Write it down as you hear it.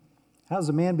How does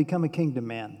a man become a kingdom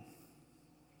man?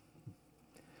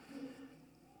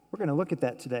 We're going to look at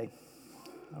that today.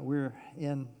 We're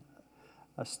in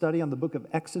a study on the book of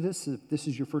Exodus. If this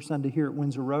is your first Sunday here at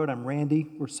Windsor Road, I'm Randy.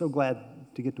 We're so glad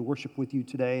to get to worship with you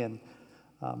today. And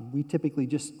we typically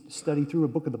just study through a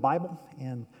book of the Bible,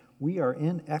 and we are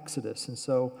in Exodus. And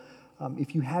so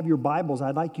if you have your Bibles,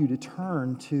 I'd like you to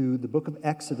turn to the book of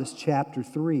Exodus chapter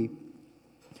 3.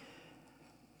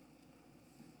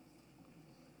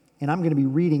 And I'm going to be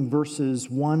reading verses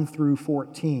 1 through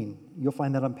 14. You'll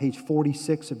find that on page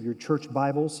 46 of your church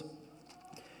Bibles.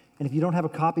 And if you don't have a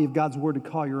copy of God's Word to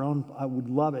call your own, I would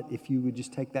love it if you would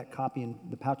just take that copy in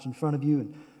the pouch in front of you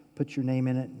and put your name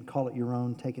in it and call it your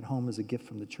own. Take it home as a gift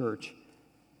from the church.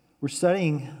 We're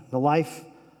studying the life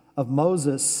of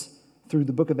Moses through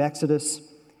the book of Exodus.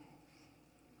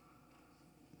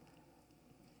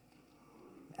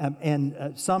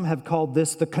 And some have called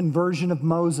this the conversion of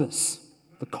Moses.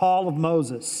 The call of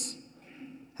Moses,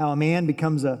 how a man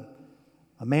becomes a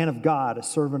man of God, a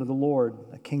servant of the Lord,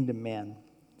 a kingdom man.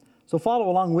 So follow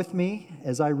along with me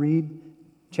as I read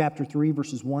chapter 3,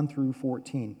 verses 1 through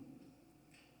 14.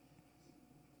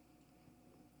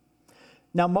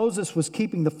 Now Moses was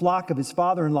keeping the flock of his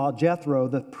father-in-law Jethro,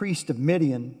 the priest of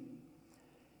Midian,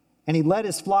 and he led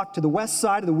his flock to the west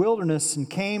side of the wilderness and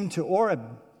came to Oreb,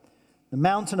 the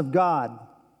mountain of God.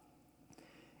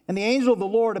 And the angel of the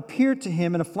Lord appeared to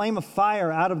him in a flame of fire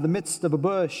out of the midst of a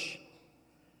bush.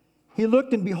 He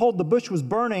looked, and behold, the bush was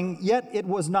burning, yet it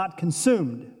was not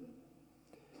consumed.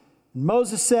 And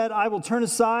Moses said, I will turn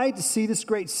aside to see this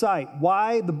great sight,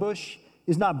 why the bush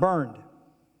is not burned.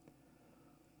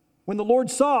 When the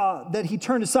Lord saw that he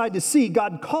turned aside to see,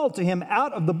 God called to him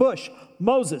out of the bush,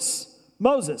 Moses,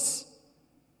 Moses.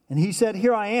 And he said,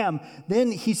 Here I am.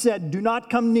 Then he said, Do not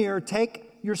come near,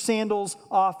 take your sandals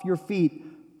off your feet,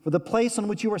 for the place on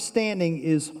which you are standing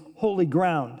is holy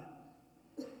ground.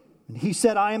 And he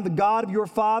said, I am the God of your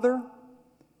father,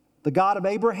 the God of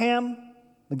Abraham,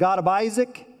 the God of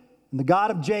Isaac, and the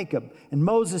God of Jacob. And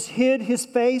Moses hid his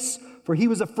face, for he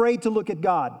was afraid to look at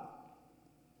God.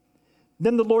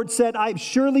 Then the Lord said, I have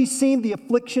surely seen the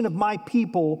affliction of my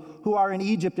people who are in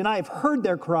Egypt, and I have heard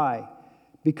their cry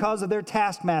because of their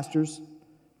taskmasters.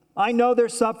 I know their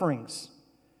sufferings.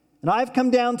 And I have come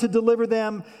down to deliver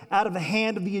them out of the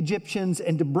hand of the Egyptians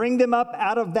and to bring them up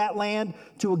out of that land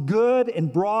to a good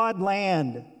and broad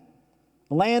land,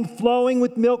 a land flowing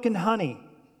with milk and honey,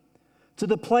 to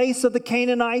the place of the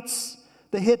Canaanites,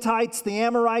 the Hittites, the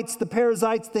Amorites, the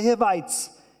Perizzites, the Hivites,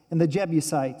 and the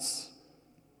Jebusites.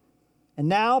 And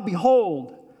now,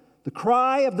 behold, the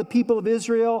cry of the people of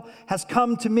Israel has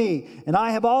come to me, and I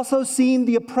have also seen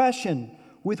the oppression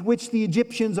with which the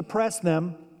Egyptians oppress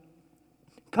them.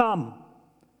 Come,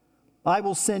 I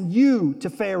will send you to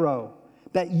Pharaoh,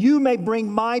 that you may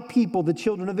bring my people, the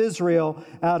children of Israel,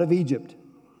 out of Egypt.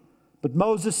 But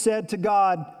Moses said to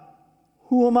God,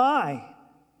 Who am I,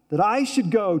 that I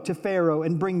should go to Pharaoh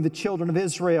and bring the children of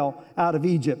Israel out of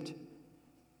Egypt?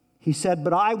 He said,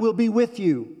 But I will be with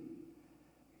you,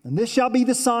 and this shall be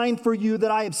the sign for you that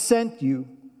I have sent you.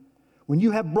 When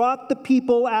you have brought the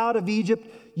people out of Egypt,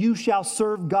 you shall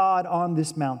serve God on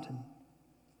this mountain.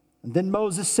 And then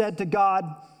Moses said to God,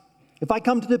 If I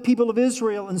come to the people of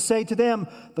Israel and say to them,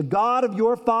 The God of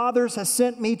your fathers has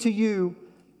sent me to you,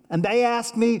 and they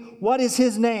ask me, What is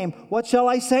his name? What shall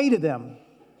I say to them?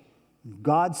 And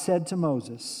God said to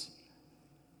Moses,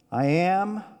 I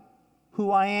am who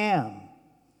I am.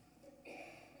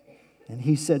 And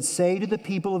he said, Say to the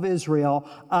people of Israel,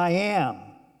 I am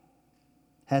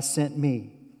has sent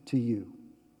me to you.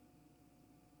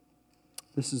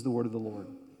 This is the word of the Lord.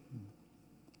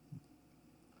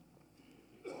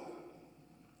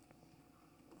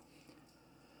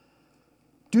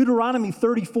 Deuteronomy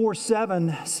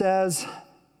 34:7 says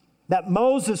that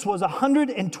Moses was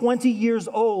 120 years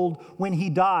old when he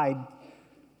died.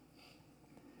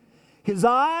 His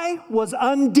eye was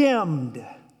undimmed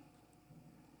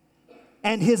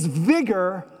and his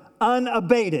vigor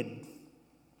unabated.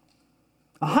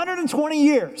 120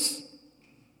 years.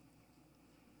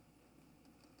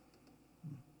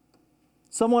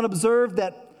 Someone observed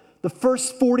that the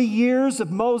first 40 years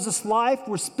of Moses' life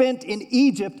were spent in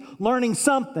Egypt learning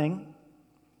something.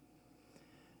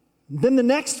 Then the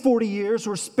next 40 years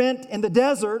were spent in the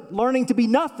desert learning to be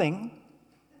nothing.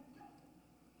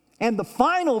 And the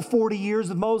final 40 years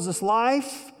of Moses'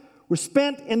 life were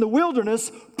spent in the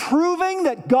wilderness proving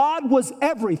that God was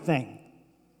everything.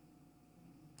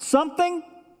 Something,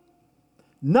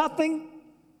 nothing,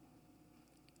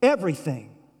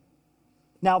 everything.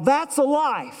 Now that's a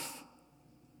life.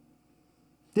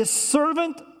 This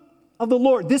servant of the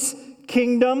Lord, this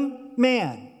kingdom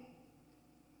man,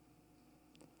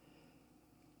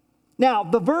 Now,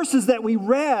 the verses that we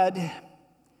read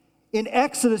in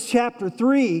Exodus chapter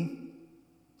 3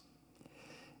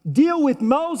 deal with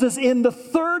Moses in the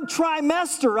third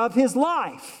trimester of his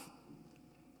life.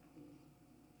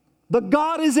 The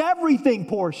God is everything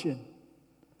portion.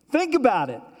 Think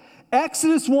about it.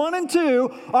 Exodus 1 and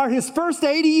 2 are his first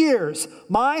 80 years.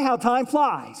 My, how time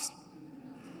flies.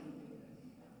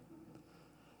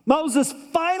 Moses'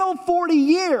 final 40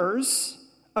 years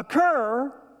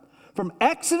occur from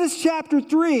Exodus chapter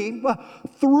 3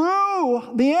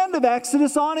 through the end of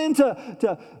Exodus on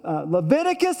into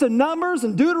Leviticus and Numbers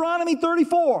and Deuteronomy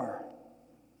 34.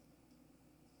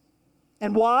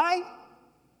 And why?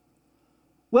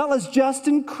 Well, as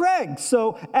Justin Craig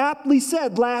so aptly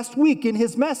said last week in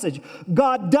his message,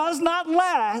 God does not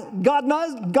let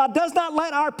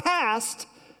our past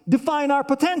define our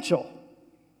potential.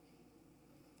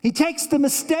 He takes the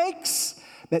mistakes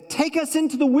that take us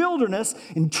into the wilderness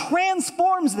and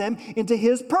transforms them into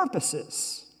his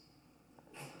purposes.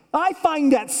 I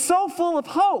find that so full of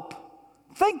hope.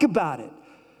 Think about it.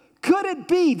 Could it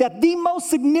be that the most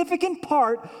significant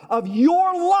part of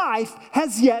your life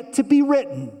has yet to be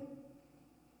written?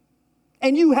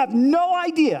 And you have no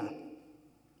idea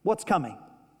what's coming.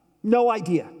 No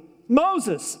idea.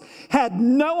 Moses had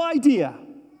no idea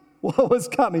what was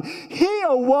coming. He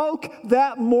awoke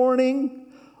that morning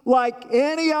like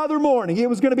any other morning. It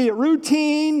was going to be a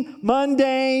routine,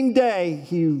 mundane day.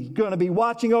 He was going to be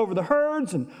watching over the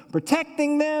herds and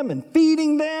protecting them and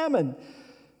feeding them and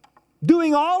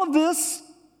doing all of this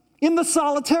in the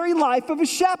solitary life of a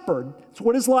shepherd. It's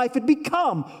what his life had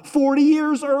become. 40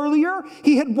 years earlier,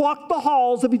 he had walked the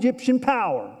halls of Egyptian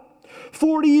power.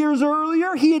 40 years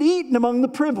earlier, he had eaten among the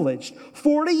privileged.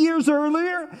 40 years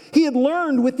earlier, he had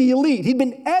learned with the elite. He'd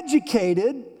been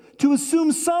educated to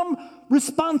assume some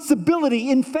responsibility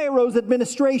in Pharaoh's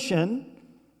administration.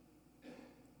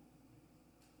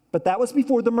 But that was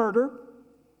before the murder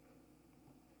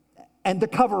and the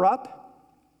cover-up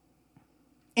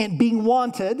and being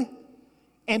wanted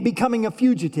and becoming a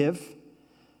fugitive.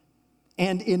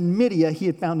 And in Midian, he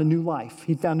had found a new life.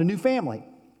 He'd found a new family,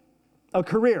 a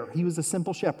career. He was a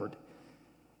simple shepherd.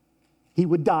 He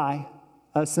would die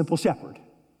a simple shepherd,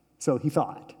 so he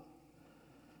thought.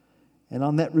 And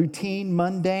on that routine,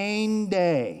 mundane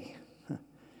day,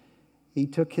 he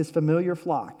took his familiar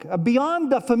flock beyond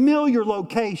the familiar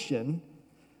location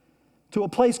to a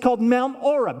place called Mount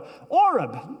Oreb.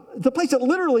 Oreb, the place that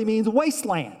literally means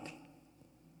wasteland.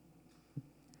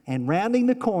 And rounding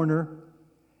the corner,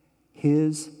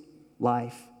 his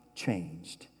life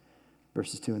changed.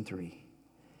 Verses 2 and 3.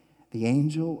 The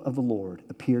angel of the Lord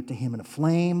appeared to him in a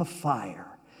flame of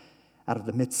fire out of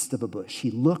the midst of a bush.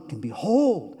 He looked, and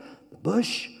behold, the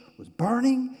bush was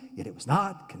burning, yet it was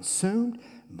not consumed.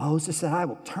 Moses said, I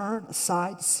will turn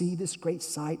aside to see this great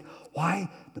sight. Why?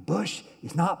 The bush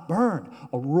is not burned.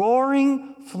 A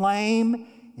roaring flame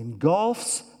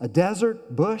engulfs a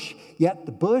desert bush, yet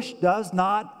the bush does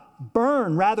not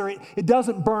burn. Rather, it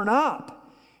doesn't burn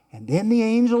up. And then the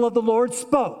angel of the Lord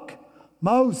spoke,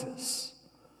 Moses,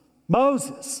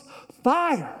 Moses.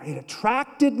 Fire. It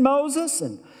attracted Moses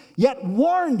and yet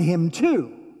warned him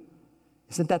too.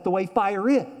 Isn't that the way fire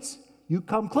is? You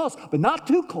come close, but not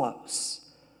too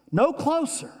close. No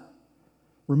closer.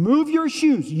 Remove your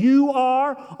shoes. You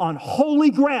are on holy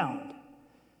ground.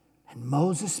 And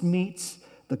Moses meets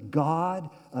the God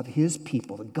of his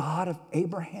people, the God of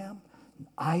Abraham and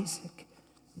Isaac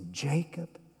and Jacob.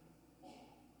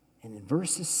 And in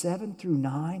verses 7 through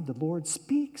 9, the Lord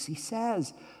speaks. He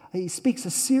speaks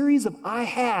a series of I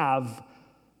have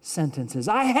sentences.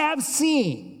 I have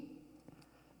seen.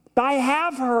 I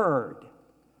have heard.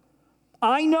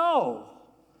 I know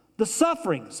the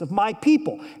sufferings of my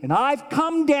people, and I've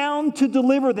come down to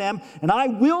deliver them, and I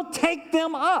will take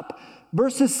them up.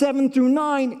 Verses 7 through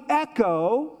 9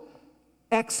 echo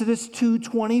Exodus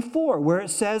 2:24, where it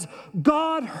says,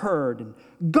 God heard, and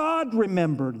God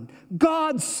remembered, and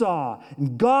God saw,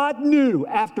 and God knew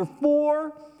after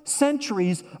 4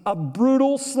 centuries of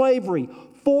brutal slavery,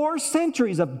 4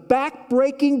 centuries of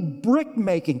back-breaking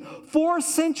brick-making, 4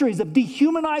 centuries of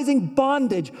dehumanizing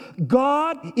bondage.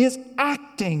 God is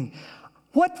acting.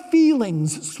 What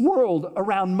feelings swirled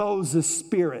around Moses'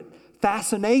 spirit?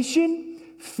 Fascination,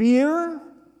 fear,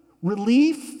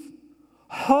 relief,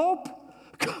 hope?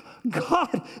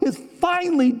 God is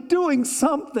finally doing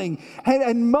something.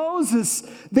 And Moses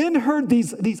then heard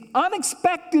these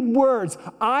unexpected words,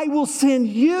 I will send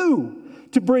you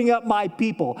to bring up my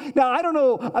people. Now, I don't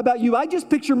know about you. I just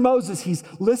picture Moses. He's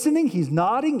listening. He's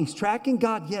nodding. He's tracking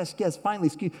God. Yes, finally.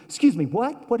 Excuse me.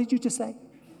 What? What did you just say?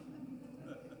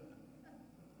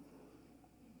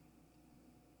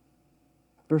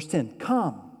 Verse 10,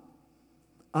 come,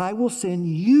 I will send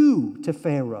you to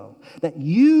Pharaoh, that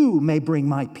you may bring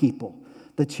my people,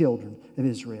 the children of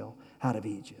Israel, out of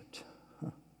Egypt.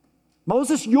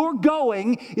 Moses, your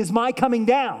going is my coming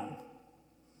down.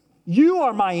 You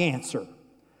are my answer.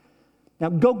 Now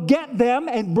go get them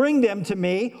and bring them to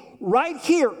me right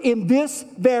here in this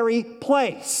very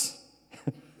place.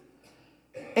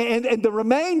 And the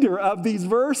remainder of these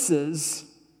verses,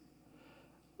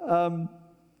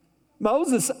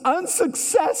 Moses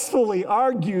unsuccessfully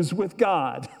argues with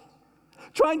God,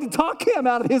 trying to talk him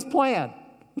out of his plan.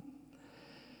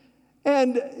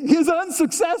 And his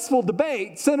unsuccessful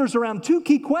debate centers around two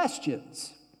key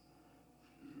questions.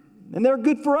 And they're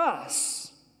good for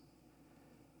us.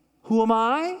 Who am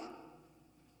I?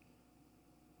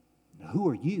 Who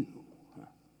are you?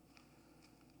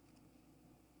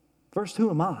 First,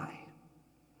 who am I?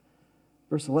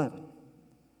 Verse 11.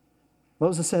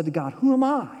 Moses said to God, who am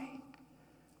I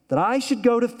that I should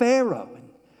go to Pharaoh and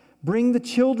bring the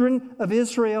children of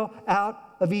Israel out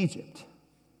of Egypt?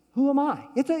 Who am I?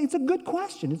 It's a good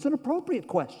question. It's an appropriate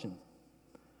question.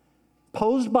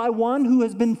 Posed by one who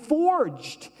has been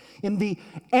forged in the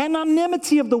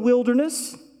anonymity of the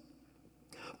wilderness.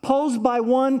 Posed by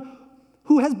one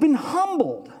who has been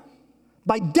humbled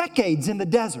by decades in the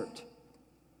desert.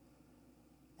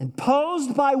 And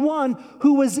posed by one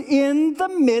who was in the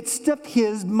midst of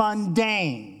his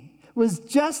mundane. It was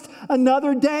just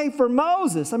another day for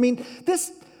Moses. I mean,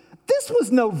 this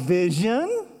was no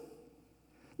vision.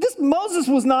 Moses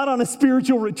was not on a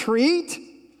spiritual retreat.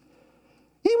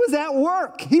 He was at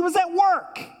work. He was at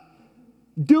work,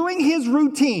 doing his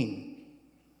routine,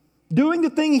 doing the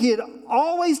thing he had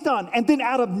always done. And then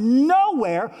out of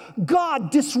nowhere, God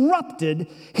disrupted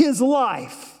his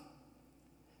life.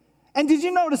 And did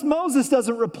you notice Moses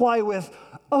doesn't reply with,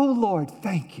 oh, Lord,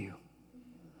 thank you.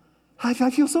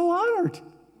 I feel so honored.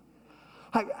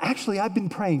 I've been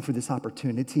praying for this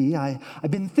opportunity. I've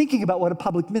been thinking about what a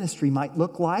public ministry might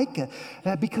look like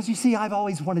because, you see, I've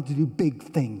always wanted to do big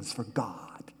things for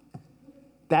God.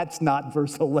 That's not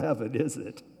verse 11, is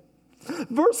it?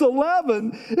 Verse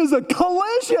 11 is a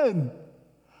collision.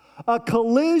 A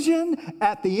collision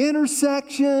at the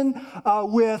intersection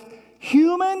with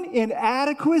human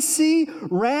inadequacy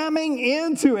ramming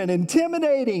into an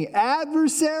intimidating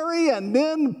adversary and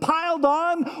then piled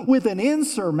on with an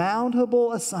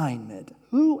insurmountable assignment.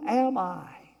 Who am I?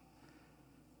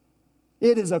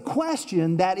 It is a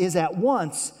question that is at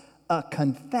once a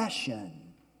confession.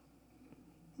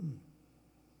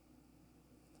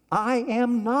 I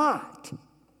am not.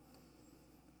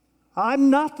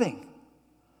 I'm nothing.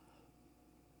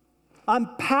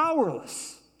 I'm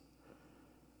powerless.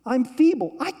 I'm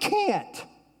feeble. I can't.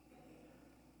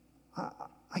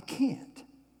 I can't.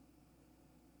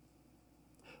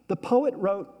 The poet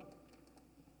wrote,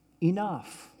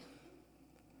 enough.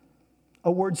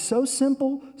 A word so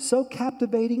simple, so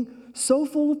captivating, so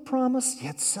full of promise,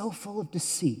 yet so full of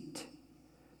deceit.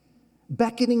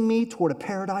 Beckoning me toward a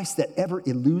paradise that ever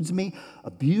eludes me, a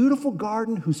beautiful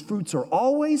garden whose fruits are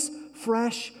always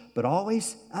fresh, but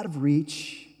always out of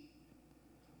reach.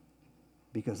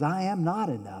 Because I am not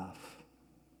enough,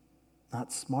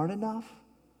 not smart enough,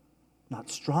 not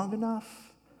strong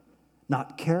enough,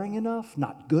 not caring enough,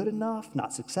 not good enough,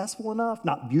 not successful enough,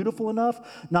 not beautiful enough,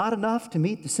 not enough to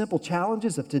meet the simple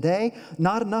challenges of today,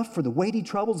 not enough for the weighty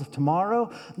troubles of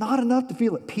tomorrow, not enough to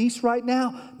feel at peace right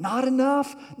now, not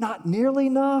enough, not nearly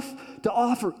enough to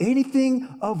offer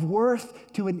anything of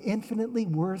worth to an infinitely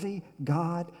worthy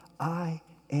God. I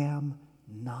am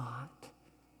not.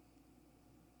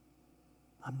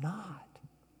 I'm not.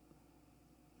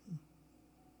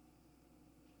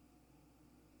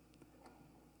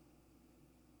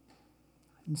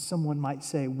 And someone might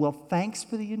say, well, thanks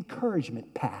for the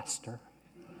encouragement, Pastor.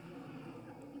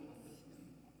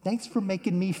 Thanks for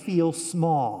making me feel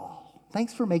small.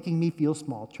 Thanks for making me feel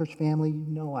small. Church family, you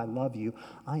know I love you.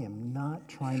 I'm not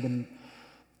trying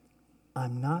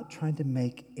to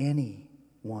make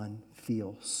anyone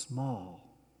feel small.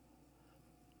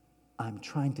 I'm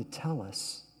trying to tell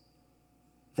us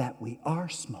that we are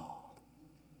small.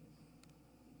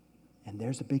 And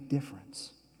there's a big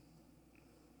difference.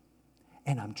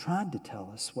 And I'm trying to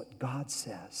tell us what God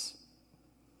says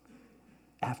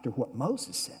after what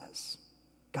Moses says.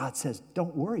 God says,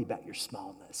 don't worry about your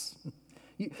smallness.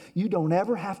 You don't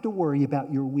ever have to worry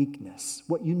about your weakness.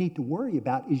 What you need to worry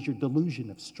about is your delusion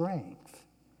of strength.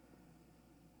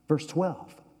 Verse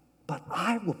 12, but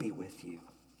I will be with you.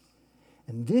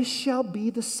 And this shall be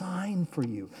the sign for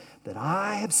you that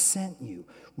I have sent you.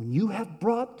 When you have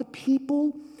brought the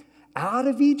people out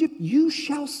of Egypt, you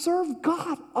shall serve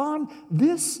God on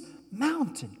this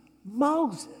mountain.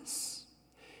 Moses,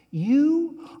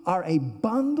 you are a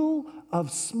bundle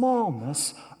of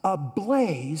smallness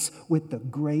ablaze with the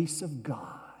grace of God.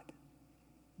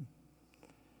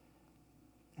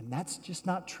 And that's just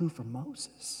not true for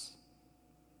Moses.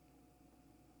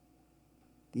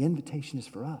 The invitation is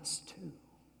for us too.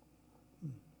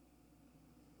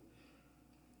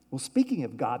 Well, speaking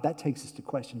of God, that takes us to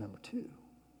question number 2.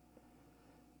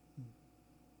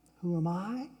 Who am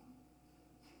I?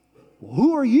 Well,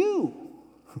 who are you?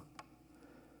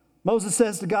 Moses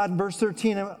says to God in verse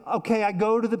 13, okay, I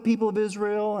go to the people of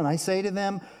Israel and I say to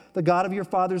them, the God of your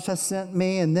fathers has sent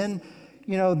me. And then,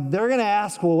 they're going to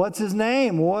ask, well, what's his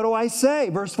name? What do I say?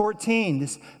 Verse 14,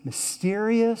 this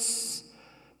mysterious,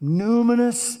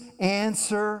 numinous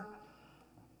answer,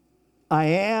 I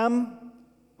am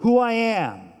who I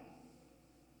am.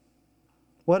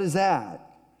 What is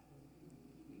that?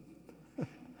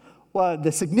 Well,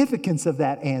 the significance of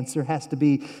that answer has to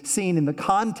be seen in the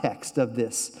context of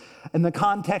this, in the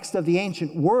context of the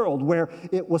ancient world, where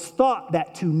it was thought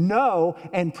that to know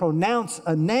and pronounce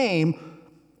a name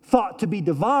thought to be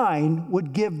divine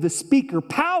would give the speaker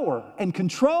power and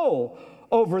control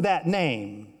over that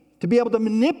name, to be able to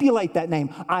manipulate that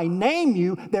name. I name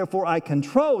you, therefore I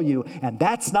control you. And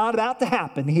that's not about to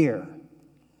happen here.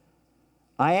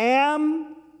 I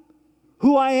am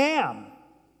who I am.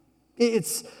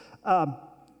 It's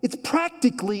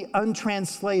practically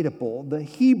untranslatable. The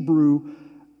Hebrew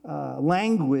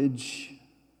language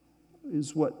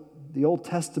is what the Old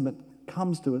Testament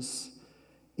comes to us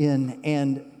in,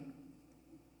 and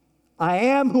I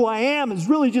am who I am is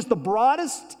really just the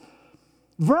broadest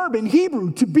verb in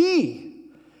Hebrew, to be.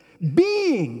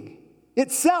 Being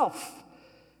itself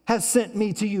has sent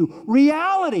me to you.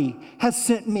 Reality has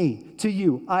sent me to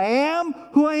you. I am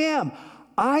who I am.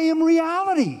 I am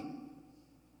reality.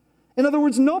 In other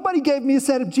words, nobody gave me a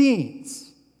set of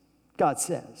genes, God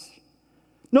says.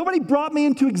 Nobody brought me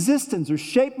into existence or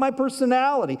shaped my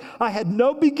personality. I had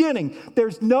no beginning.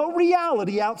 There's no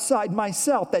reality outside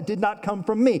myself that did not come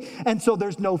from me. And so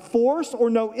there's no force or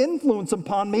no influence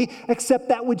upon me except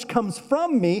that which comes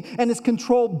from me and is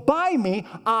controlled by me.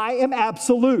 I am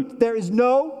absolute. There is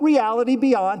no reality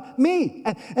beyond me.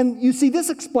 And you see, this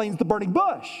explains the burning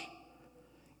bush.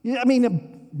 I mean, a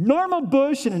normal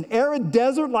bush in an arid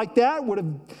desert like that would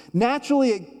have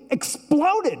naturally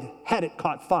exploded had it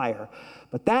caught fire.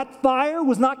 But that fire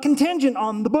was not contingent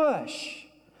on the bush.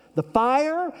 The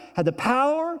fire had the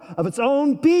power of its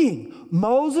own being.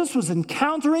 Moses was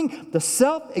encountering the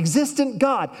self-existent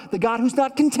God, the God who's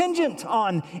not contingent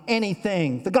on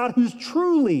anything, the God who's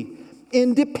truly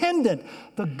independent,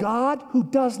 the God who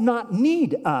does not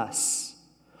need us,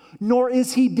 nor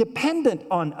is he dependent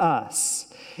on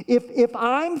us. If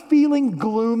I'm feeling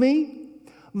gloomy,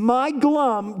 my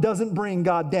glum doesn't bring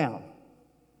God down.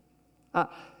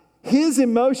 His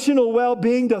emotional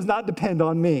well-being does not depend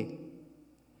on me.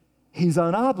 He's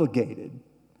unobligated.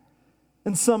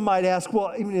 And some might ask,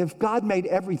 well, even if God made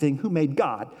everything, who made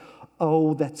God?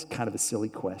 Oh, that's kind of a silly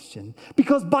question.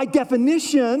 Because by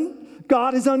definition,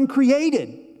 God is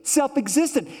uncreated,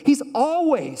 self-existent. He's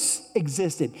always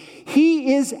existed.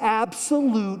 He is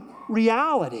absolute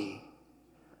reality.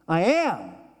 I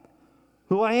am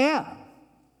who I am.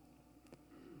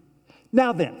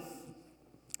 Now then,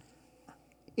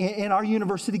 in our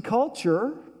university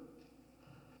culture,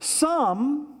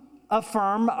 some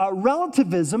affirm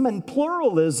relativism and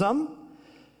pluralism,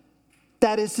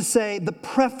 that is to say, the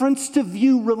preference to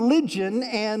view religion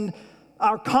and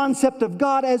our concept of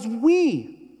God as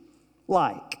we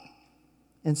like.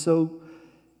 And so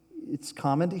it's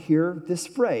common to hear this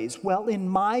phrase, well, in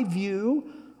my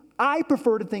view, I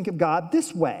prefer to think of God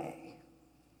this way.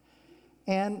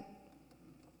 And,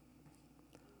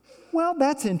 well,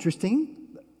 that's interesting.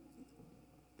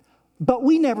 But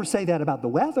we never say that about the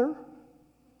weather.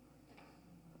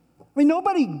 I mean,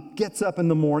 nobody gets up in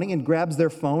the morning and grabs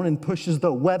their phone and pushes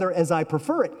the Weather as I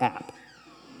Prefer It app.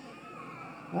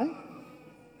 Right?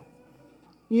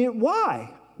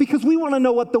 Why? Because we want to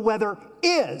know what the weather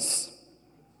is.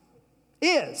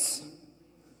 Is.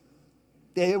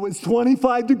 It was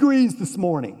 25 degrees this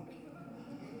morning.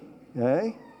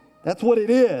 Okay? That's what it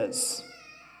is.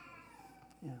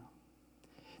 Yeah.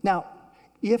 Now,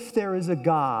 if there is a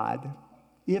God,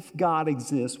 if God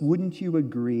exists, wouldn't you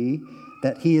agree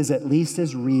that he is at least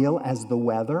as real as the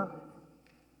weather?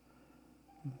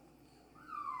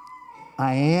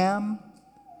 I am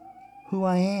who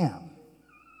I am.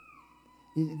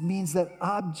 It means that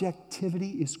objectivity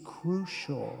is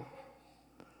crucial.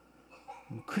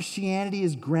 Christianity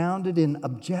is grounded in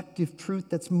objective truth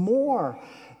that's more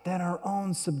than our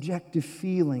own subjective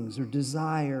feelings or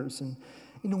desires.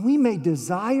 We may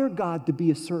desire God to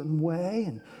be a certain way,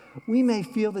 and we may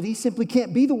feel that he simply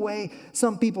can't be the way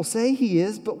some people say he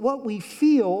is, but what we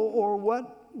feel or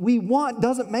what we want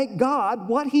doesn't make God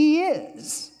what he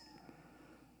is.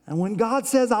 And when God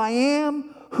says, I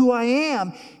am who I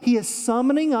am, he is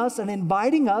summoning us and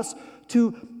inviting us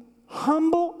to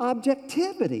humble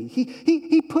objectivity.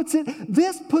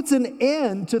 This puts an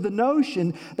end to the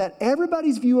notion that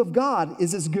everybody's view of God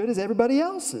is as good as everybody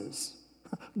else's.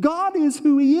 God is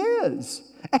who he is,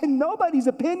 and nobody's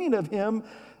opinion of him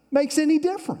makes any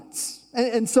difference.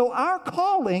 And so our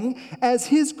calling as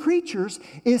his creatures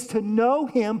is to know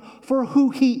him for who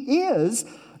he is,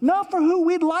 not for who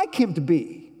we'd like him to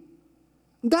be.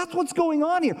 That's what's going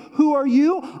on here. Who are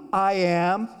you? I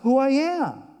am who I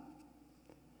am.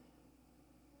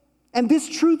 And this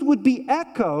truth would be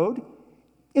echoed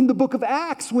in the book of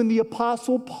Acts when the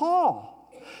Apostle Paul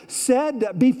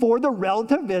said before the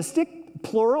relativistic,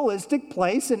 pluralistic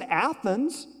place in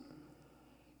Athens,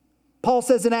 Paul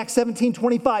says in Acts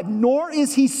 17:25, nor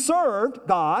is he served,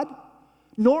 God,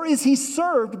 nor is he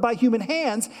served by human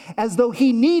hands as though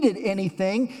he needed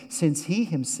anything, since he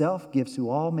himself gives to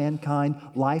all mankind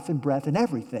life and breath and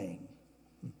everything.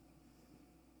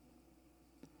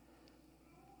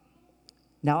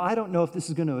 Now, I don't know if this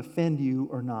is going to offend you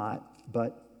or not,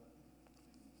 but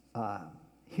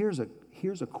here's a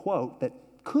quote that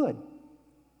could.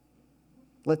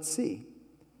 Let's see.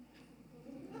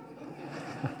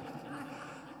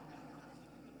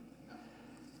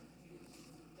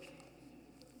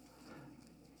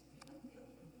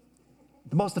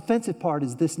 The most offensive part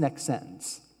is this next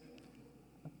sentence.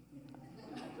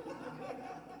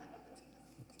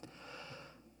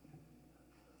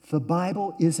 The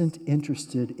Bible isn't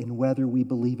interested in whether we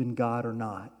believe in God or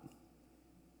not.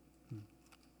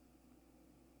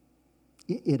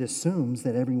 It assumes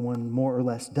that everyone more or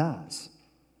less does.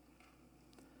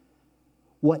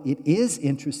 What it is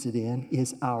interested in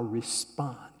is our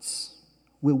response.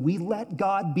 Will we let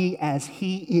God be as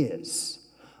he is,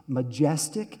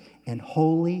 majestic and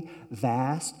holy,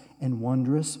 vast and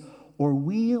wondrous, or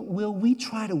will we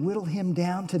try to whittle him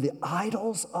down to the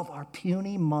idols of our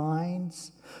puny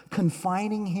minds,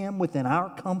 confining him within our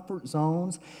comfort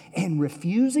zones and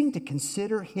refusing to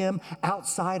consider him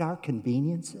outside our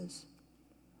conveniences?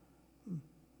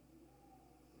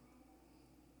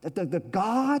 The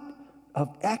God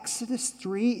of Exodus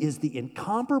 3 is the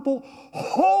incomparable,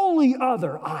 holy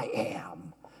other I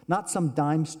am, not some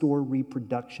dime store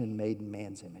reproduction made in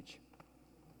man's image.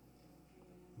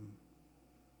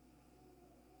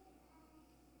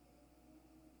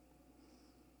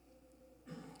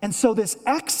 And so this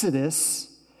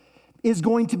Exodus is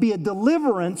going to be a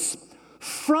deliverance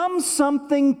from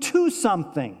something to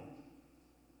something.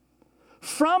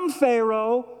 From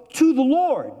Pharaoh to the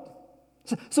Lord.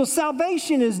 So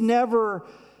salvation is never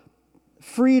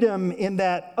freedom in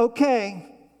that, okay,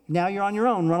 now you're on your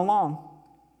own, run along.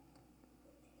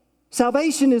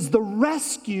 Salvation is the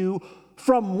rescue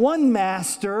from one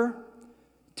master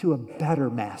to a better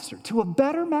master,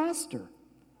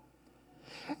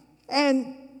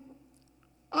 And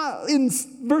in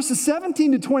verses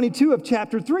 17 to 22 of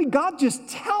chapter 3, God just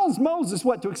tells Moses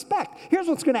what to expect. Here's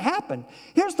what's going to happen.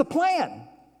 Here's the plan.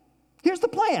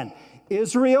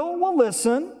 Israel will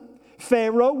listen.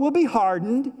 Pharaoh will be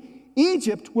hardened.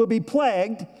 Egypt will be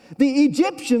plagued. The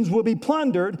Egyptians will be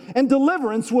plundered. And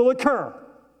deliverance will occur.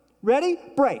 Ready?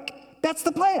 Break. That's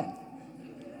the plan.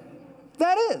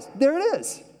 There it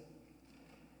is.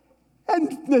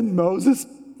 And then Moses,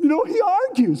 he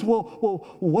argues. Well,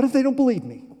 what if they don't believe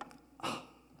me?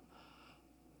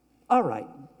 All right.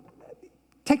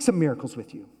 Take some miracles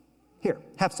with you. Here,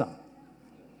 have some.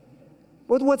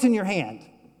 What's in your hand?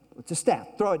 It's a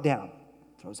staff. Throw it down.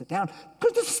 Throws it down.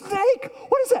 There's a snake.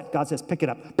 What is that? God says, pick it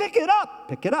up. Pick it up.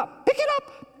 Pick it up. Pick it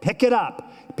up. Pick it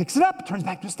up. Picks it up. Turns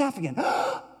back to a staff again.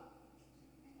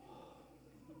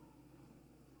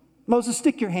 Moses,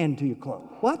 stick your hand into your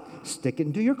cloak. What? Stick it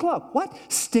into your cloak. What?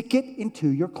 Stick it into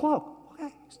your cloak.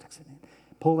 Okay. Sticks it in.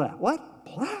 Pull it out. What?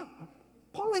 Pull it out.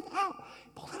 Pull it out.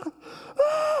 Pull it out.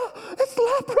 Ah, it's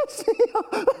leprosy.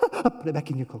 Put it back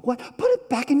in your cloak. What? Put it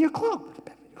back in your cloak. Put it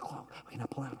back in your cloak. Okay, now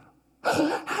pull it out.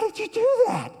 How did you do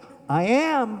that? I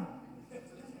am.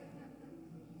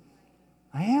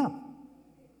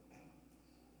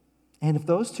 And if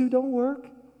those two don't work,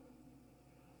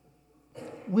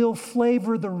 we'll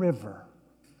flavor the river.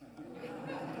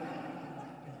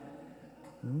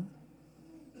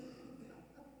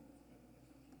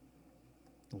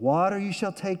 The water you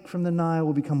shall take from the Nile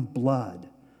will become blood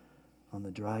on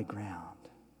the dry ground.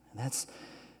 And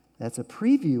that's a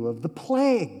preview of the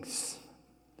plagues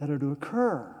that are to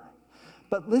occur.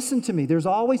 But listen to me, there's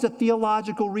always a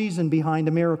theological reason behind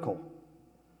a miracle.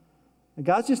 And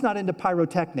God's just not into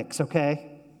pyrotechnics,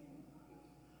 okay?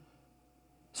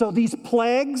 So these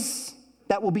plagues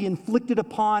that will be inflicted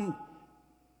upon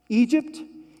Egypt,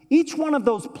 each one of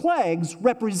those plagues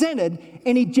represented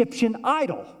an Egyptian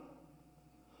idol.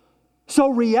 So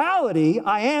reality,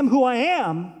 I am who I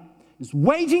am, is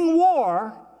waging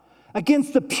war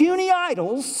against the puny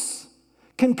idols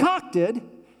concocted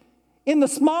in the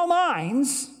small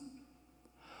minds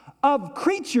of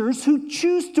creatures who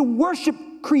choose to worship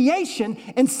creation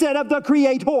instead of the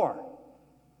Creator.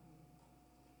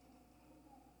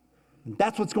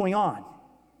 That's what's going on.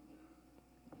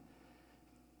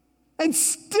 And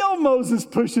still Moses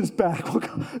pushes back. Well,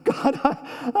 God,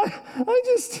 I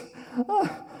just,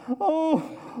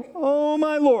 oh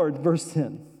my Lord, verse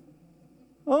 10.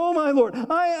 Oh my Lord,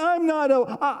 I'm not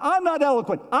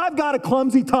eloquent. I've got a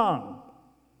clumsy tongue.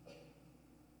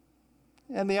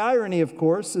 And the irony, of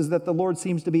course, is that the Lord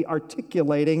seems to be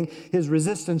articulating his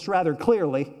resistance rather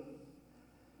clearly.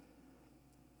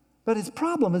 But his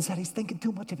problem is that he's thinking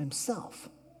too much of himself.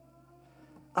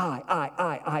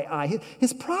 I.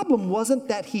 His problem wasn't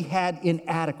that he had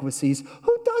inadequacies.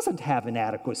 Who doesn't have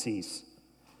inadequacies?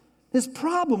 His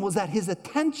problem was that his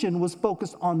attention was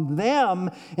focused on them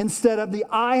instead of the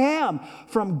I am.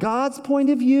 From God's point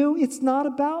of view, it's not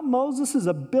about Moses'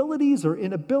 abilities or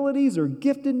inabilities or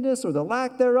giftedness or the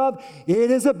lack thereof.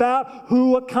 It is about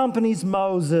who accompanies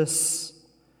Moses.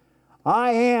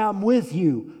 I am with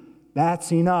you.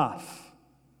 That's enough.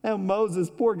 And Moses,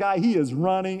 poor guy, he is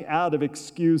running out of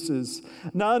excuses.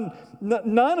 None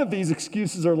of these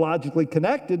excuses are logically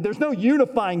connected. There's no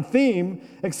unifying theme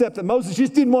except that Moses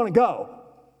just didn't want to go.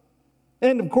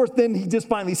 And of course, then he just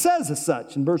finally says as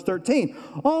such in verse 13,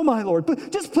 oh my Lord,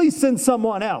 but just please send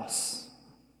someone else.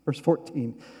 Verse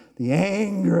 14, the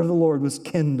anger of the Lord was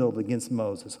kindled against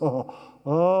Moses.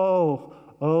 Oh,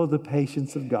 the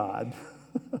patience of God.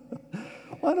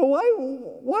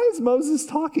 Why is Moses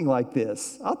talking like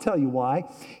this? I'll tell you why.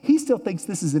 He still thinks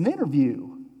this is an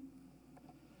interview.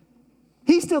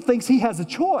 He still thinks he has a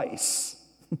choice.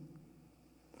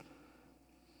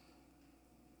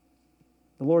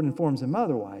 The Lord informs him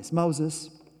otherwise.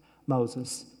 Moses,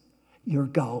 you're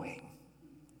going.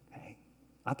 Okay?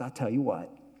 I'll tell you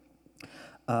what.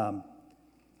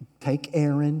 Take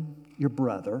Aaron, your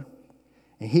brother,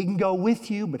 and he can go with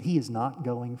you, but he is not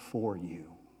going for you.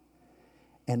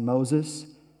 And Moses,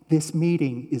 this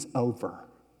meeting is over.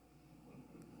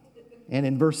 And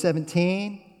in verse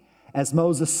 17, as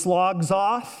Moses slogs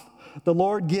off, the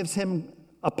Lord gives him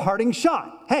a parting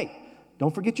shot. Hey,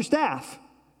 don't forget your staff.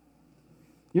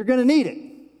 You're going to need it.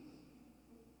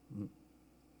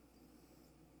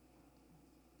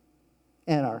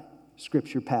 And our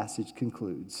scripture passage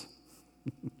concludes.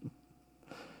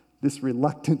 This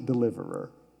reluctant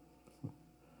deliverer,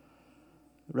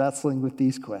 wrestling with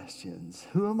these questions.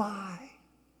 Who am I?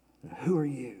 Who are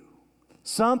you?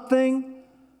 Something,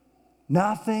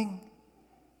 nothing,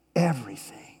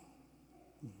 everything.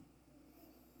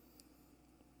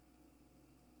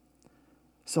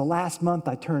 So last month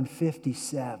I turned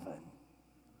 57.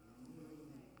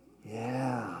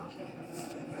 Yeah.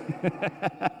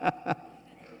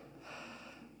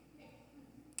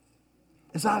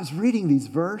 As I was reading these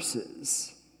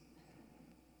verses,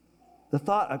 the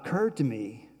thought occurred to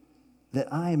me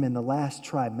that I am in the last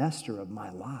trimester of my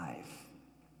life,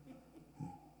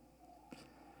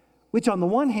 which on the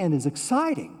one hand is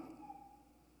exciting.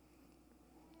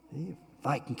 If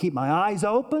I can keep my eyes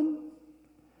open,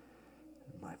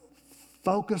 my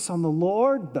focus on the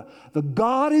Lord, the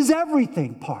God is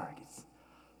everything part.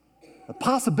 The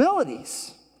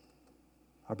possibilities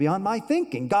are beyond my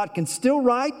thinking. God can still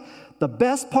write the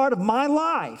best part of my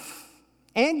life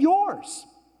and yours.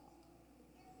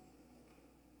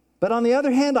 But on the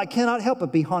other hand, I cannot help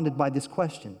but be haunted by this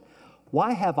question.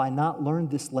 Why have I not learned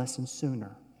this lesson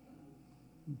sooner?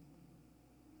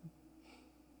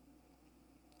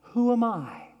 Who am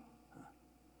I?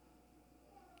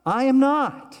 I am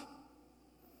not.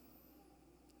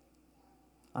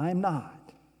 I am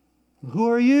not. Who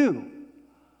are you?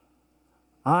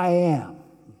 I am.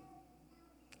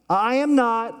 I am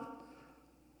not,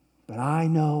 but I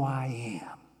know I am.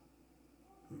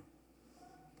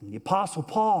 And the Apostle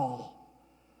Paul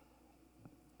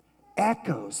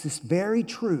echoes this very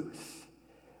truth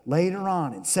later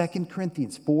on in 2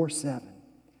 Corinthians 4:7,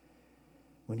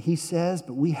 when he says,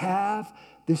 but we have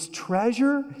this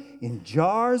treasure in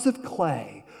jars of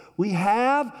clay. We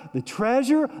have the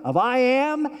treasure of I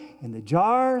am in the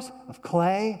jars of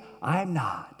clay I am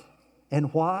not.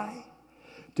 And why?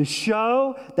 To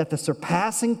show that the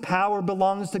surpassing power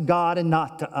belongs to God and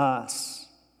not to us.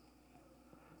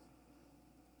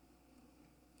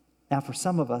 Now, for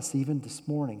some of us, even this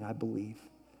morning, I believe,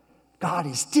 God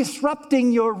is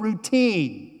disrupting your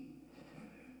routine.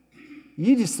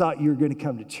 You just thought you were going to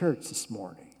come to church this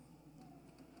morning.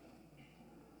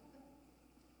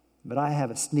 But I have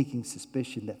a sneaking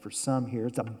suspicion that for some here,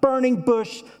 it's a burning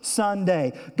bush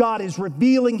Sunday. God is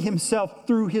revealing himself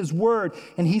through his word,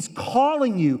 and he's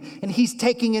calling you, and he's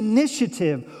taking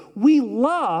initiative. We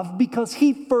love because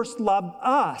he first loved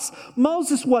us.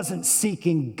 Moses wasn't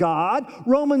seeking God.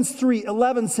 Romans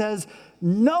 3:11 says,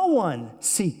 no one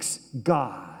seeks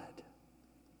God.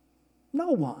 No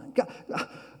one.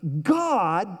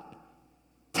 God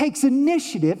takes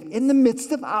initiative in the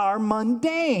midst of our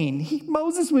mundane.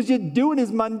 Moses was just doing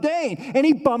his mundane, and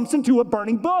he bumps into a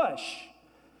burning bush.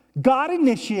 God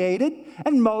initiated,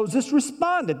 and Moses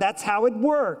responded. That's how it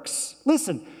works.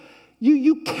 Listen,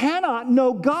 you cannot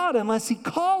know God unless he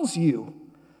calls you.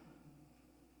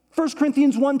 1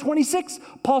 Corinthians 1:26,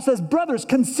 Paul says, brothers,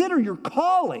 consider your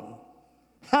calling.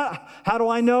 How do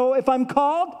I know if I'm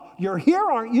called? You're here,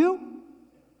 aren't you?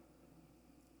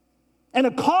 And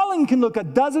a calling can look a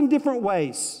dozen different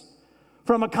ways,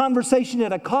 from a conversation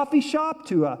at a coffee shop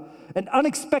to an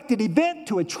unexpected event,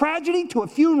 to a tragedy, to a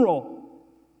funeral,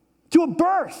 to a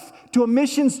birth, to a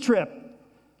missions trip.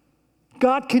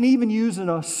 God can even use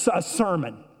a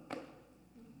sermon.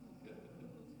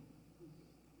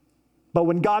 But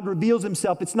when God reveals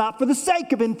himself, it's not for the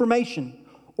sake of information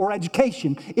or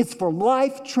education. It's for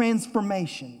life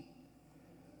transformation.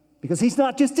 Because he's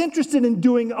not just interested in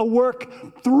doing a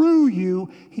work through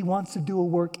you. He wants to do a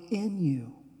work in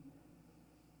you,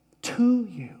 to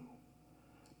you,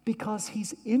 because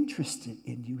he's interested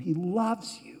in you. He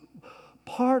loves you.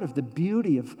 Part of the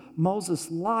beauty of Moses'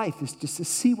 life is just to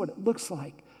see what it looks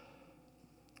like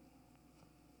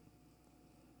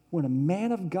when a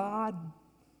man of God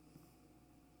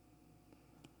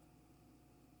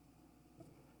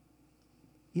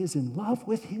is in love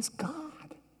with his God.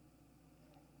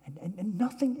 And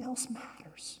nothing else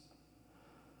matters.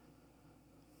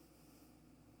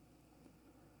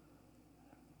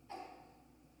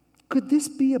 Could this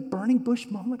be a burning bush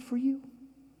moment for you?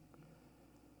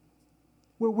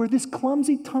 Where this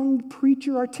clumsy-tongued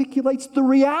preacher articulates the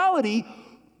reality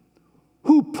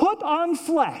who put on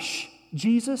flesh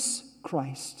Jesus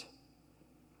Christ.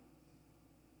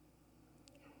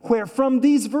 Where from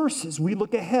these verses we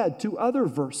look ahead to other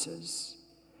verses.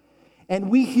 And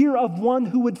we hear of one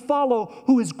who would follow,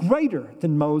 who is greater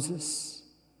than Moses.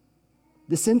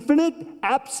 This infinite,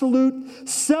 absolute,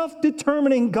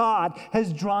 self-determining God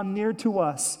has drawn near to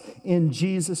us in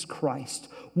Jesus Christ.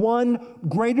 One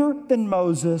greater than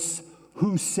Moses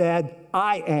who said,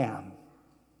 I am.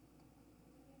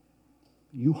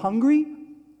 You hungry?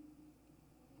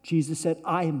 Jesus said,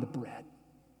 I am the bread.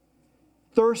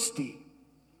 Thirsty?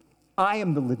 I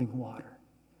am the living water.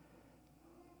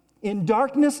 In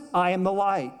darkness, I am the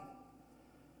light.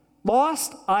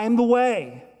 Lost, I am the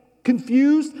way.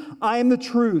 Confused, I am the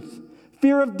truth.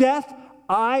 Fear of death,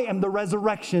 I am the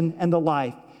resurrection and the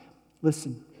life.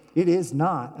 Listen, it is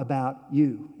not about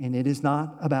you, and it is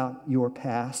not about your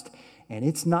past, and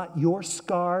it's not your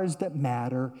scars that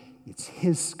matter, it's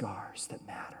his scars that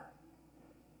matter.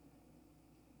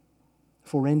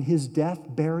 For in his death,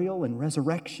 burial, and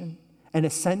resurrection, and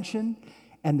ascension,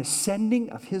 and the sending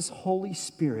of his Holy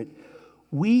Spirit,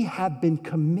 we have been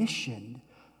commissioned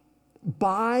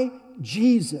by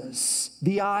Jesus,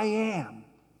 the I Am,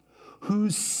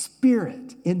 whose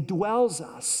Spirit indwells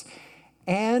us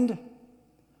and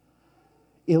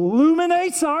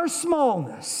illuminates our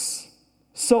smallness,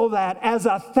 so that as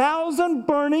 1,000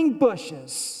 burning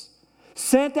bushes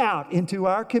sent out into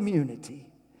our community,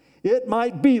 it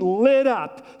might be lit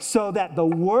up so that the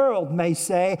world may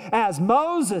say, as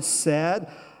Moses said,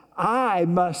 I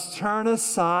must turn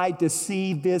aside to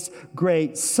see this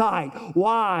great sight.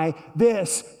 Why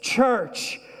this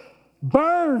church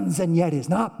burns and yet is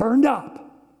not burned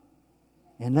up.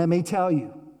 And let me tell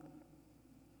you,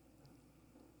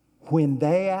 when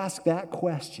they ask that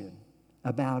question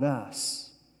about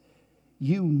us,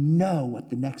 you know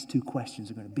what the next two questions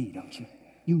are going to be, don't you?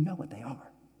 You know what they are.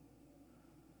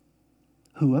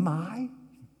 Who am I?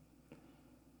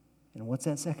 And what's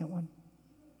that second one?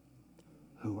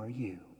 Who are you?